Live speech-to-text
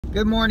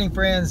Good morning,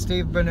 friends.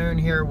 Steve Ben-Nun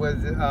here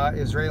with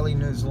Israeli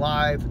News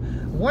Live.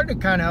 I wanted to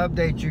kind of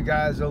update you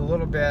guys a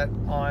little bit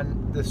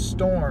on the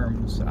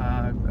storms.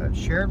 I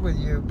shared with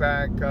you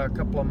back a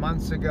couple of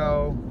months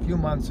ago, a few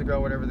months ago,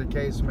 whatever the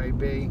case may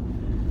be,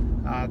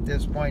 at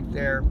this point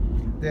there,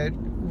 that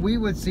we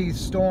would see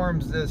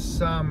storms this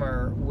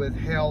summer with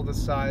hail the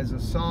size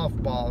of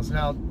softballs.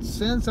 Now,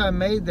 since I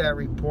made that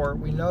report,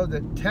 we know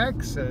that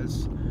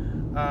Texas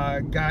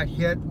got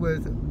hit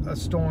with a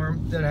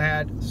storm that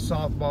had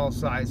softball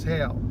size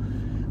hail.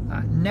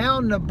 Now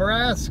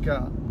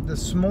Nebraska,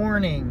 this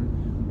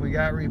morning we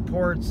got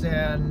reports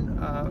in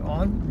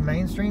on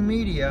mainstream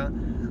media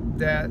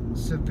that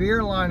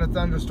severe line of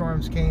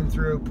thunderstorms came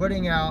through,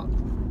 putting out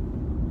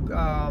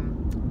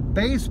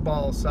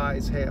baseball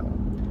size hail.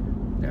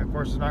 Now, of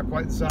course, it's not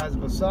quite the size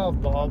of a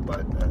softball,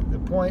 but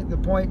the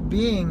point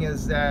being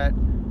is that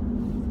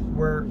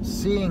we're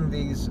seeing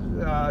these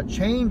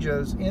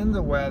changes in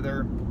the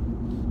weather,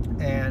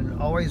 and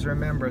always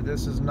remember,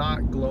 this is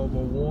not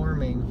global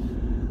warming.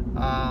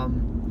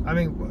 I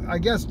mean, I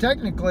guess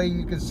technically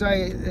you could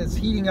say it's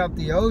heating up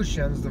the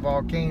oceans, the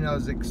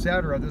volcanoes,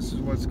 etc. This is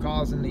what's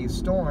causing these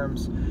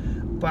storms,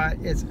 but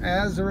it's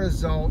as a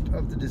result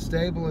of the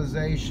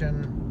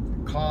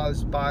destabilization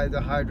caused by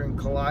the Hadron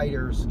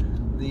Colliders,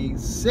 the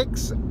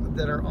 6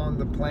 that are on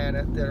the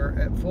planet that are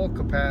at full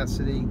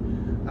capacity,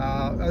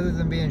 other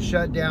than being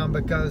shut down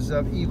because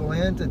of evil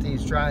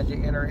entities trying to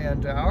enter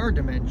into our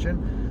dimension,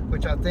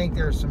 which I think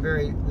there's some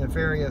very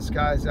nefarious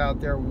guys out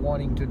there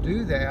wanting to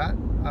do that.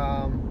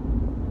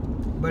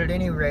 But at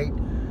any rate,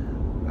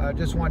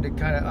 just wanted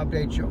to kind of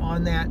update you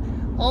on that.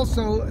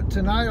 Also,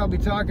 tonight I'll be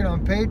talking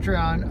on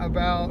Patreon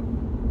about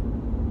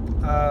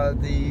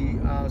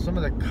some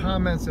of the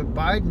comments that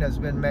Biden has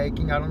been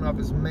making. I don't know if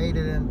it's made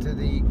it into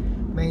the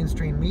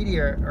mainstream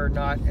media or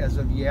not as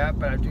of yet,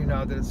 but I do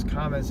know that it's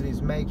comments that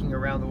he's making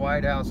around the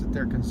White House that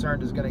they're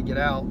concerned is going to get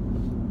out.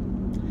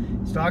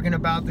 He's talking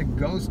about the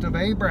ghost of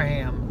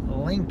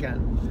Abraham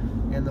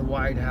Lincoln in the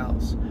White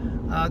House.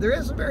 There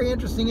is some very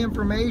interesting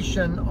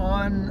information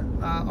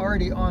on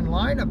already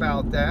online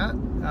about that,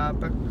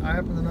 but I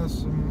happen to know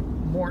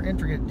some more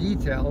intricate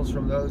details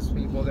from those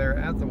people there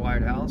at the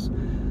White House.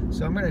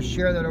 So I'm going to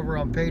share that over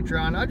on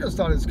Patreon. I just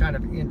thought it was kind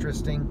of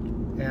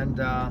interesting, and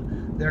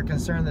they're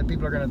concerned that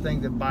people are going to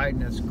think that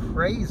Biden is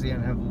crazy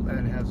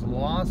and has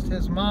lost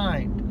his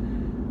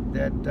mind,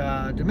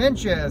 that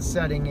dementia is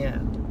setting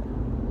in.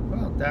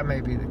 Well, that may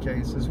be the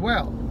case as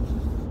well,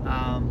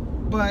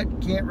 but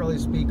can't really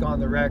speak on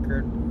the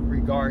record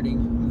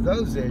regarding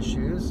those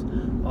issues,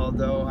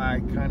 although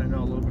I kind of know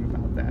a little bit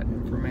about that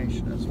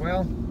information as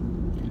well,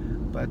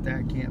 but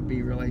that can't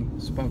be really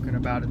spoken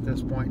about at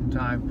this point in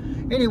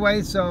time.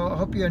 Anyway, so I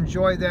hope you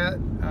enjoy that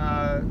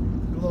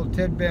little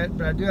tidbit,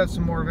 but I do have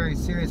some more very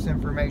serious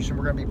information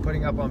we're going to be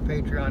putting up on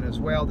Patreon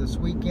as well this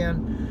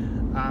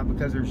weekend,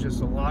 because there's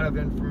just a lot of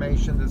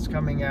information that's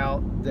coming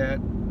out that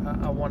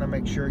I want to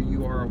make sure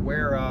you are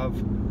aware of,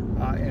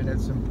 and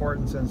its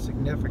importance and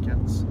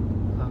significance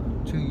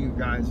to you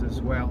guys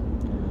as well.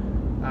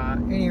 At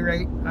any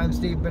rate, I'm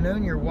Steve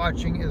Ben-Nun. You're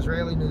watching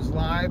Israeli News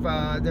Live.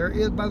 There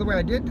is, by the way,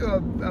 I did do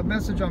a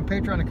message on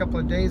Patreon a couple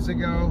of days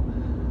ago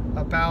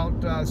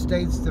about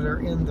states that are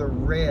in the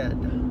red,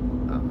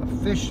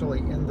 officially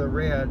in the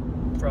red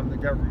from the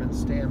government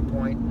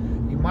standpoint.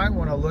 You might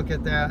want to look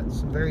at that.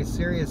 Some very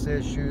serious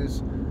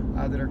issues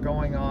that are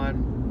going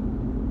on,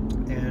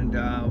 and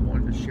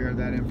wanted to share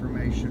that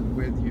information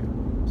with you.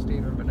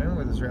 Steve Ben-Nun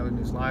with Israeli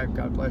News Live.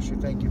 God bless you.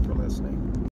 Thank you for listening.